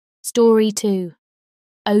Story 2.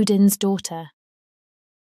 Odin's Daughter.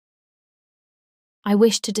 I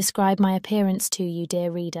wish to describe my appearance to you, dear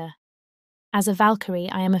reader. As a Valkyrie,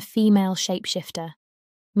 I am a female shapeshifter,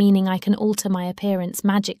 meaning I can alter my appearance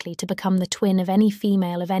magically to become the twin of any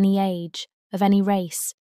female of any age, of any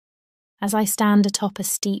race. As I stand atop a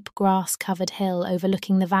steep, grass-covered hill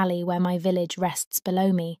overlooking the valley where my village rests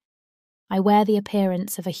below me, I wear the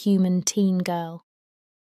appearance of a human teen girl.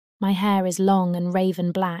 My hair is long and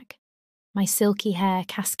raven black. My silky hair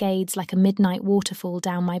cascades like a midnight waterfall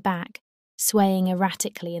down my back, swaying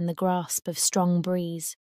erratically in the grasp of strong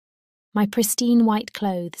breeze. My pristine white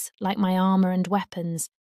clothes, like my armour and weapons,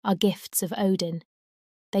 are gifts of Odin.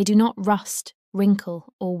 They do not rust,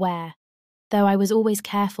 wrinkle, or wear, though I was always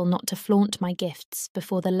careful not to flaunt my gifts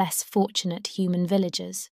before the less fortunate human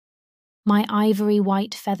villagers. My ivory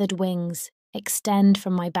white feathered wings extend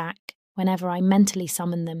from my back whenever I mentally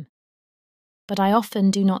summon them. But I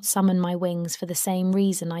often do not summon my wings for the same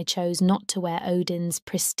reason I chose not to wear Odin's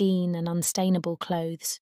pristine and unstainable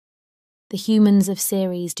clothes. The humans of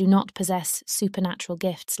Ceres do not possess supernatural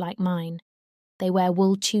gifts like mine. They wear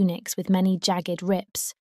wool tunics with many jagged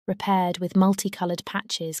rips, repaired with multicoloured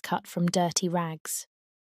patches cut from dirty rags.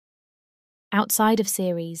 Outside of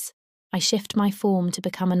Ceres, I shift my form to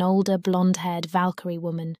become an older blonde-haired Valkyrie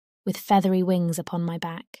woman with feathery wings upon my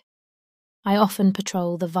back. I often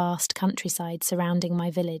patrol the vast countryside surrounding my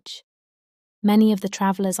village. Many of the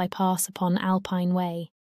travellers I pass upon Alpine Way,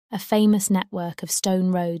 a famous network of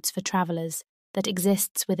stone roads for travellers that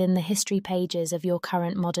exists within the history pages of your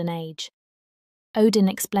current modern age. Odin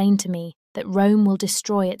explained to me that Rome will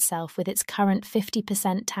destroy itself with its current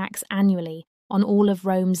 50% tax annually on all of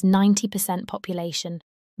Rome's 90% population,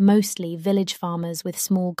 mostly village farmers with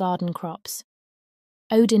small garden crops.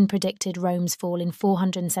 Odin predicted Rome's fall in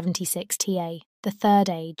 476 TA, the Third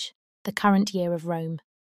Age, the current year of Rome.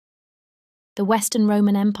 The Western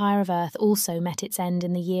Roman Empire of Earth also met its end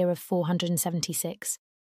in the year of 476.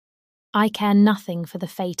 I care nothing for the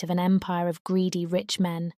fate of an empire of greedy rich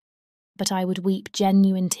men, but I would weep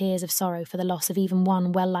genuine tears of sorrow for the loss of even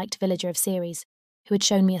one well-liked villager of Ceres, who had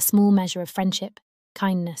shown me a small measure of friendship,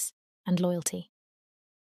 kindness, and loyalty.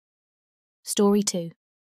 Story 2.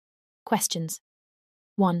 Questions.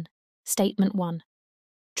 1. Statement 1.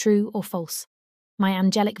 True or false? My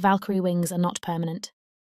angelic Valkyrie wings are not permanent.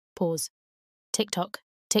 Pause. Tick-tock,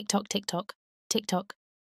 tick-tock, tick-tock, tick-tock,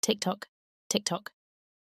 tick-tock, tick-tock.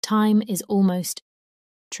 Time is almost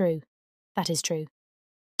true. That is true.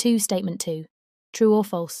 2. Statement 2. True or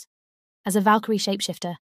false? As a Valkyrie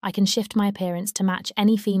shapeshifter, I can shift my appearance to match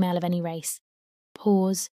any female of any race.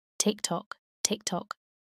 Pause. Tick-tock, tick-tock,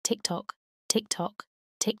 tick-tock, tick-tock,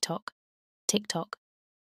 tick-tock, tick-tock.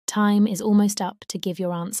 Time is almost up to give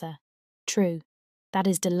your answer. True. That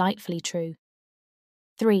is delightfully true.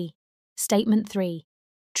 3. Statement 3.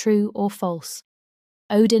 True or false?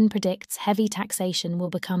 Odin predicts heavy taxation will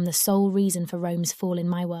become the sole reason for Rome's fall in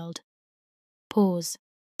my world. Pause.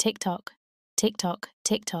 Tick-tock, tick-tock,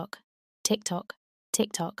 tick-tock, tick-tock,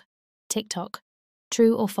 tick-tock, tick-tock.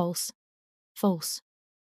 True or false? False.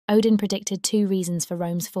 Odin predicted 2 reasons for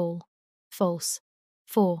Rome's fall. False.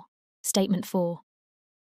 4. Statement 4.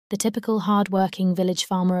 The typical hard-working village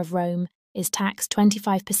farmer of Rome is taxed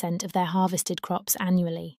 25% of their harvested crops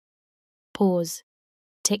annually. Pause.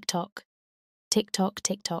 Tick-tock, tick-tock,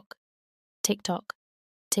 tick-tock, tick-tock,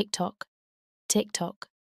 tick-tock, tick-tock.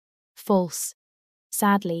 False.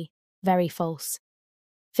 Sadly, very false.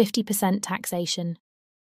 50% taxation.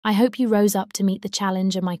 I hope you rose up to meet the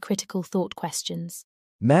challenge of my critical thought questions.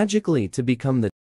 Magically to become the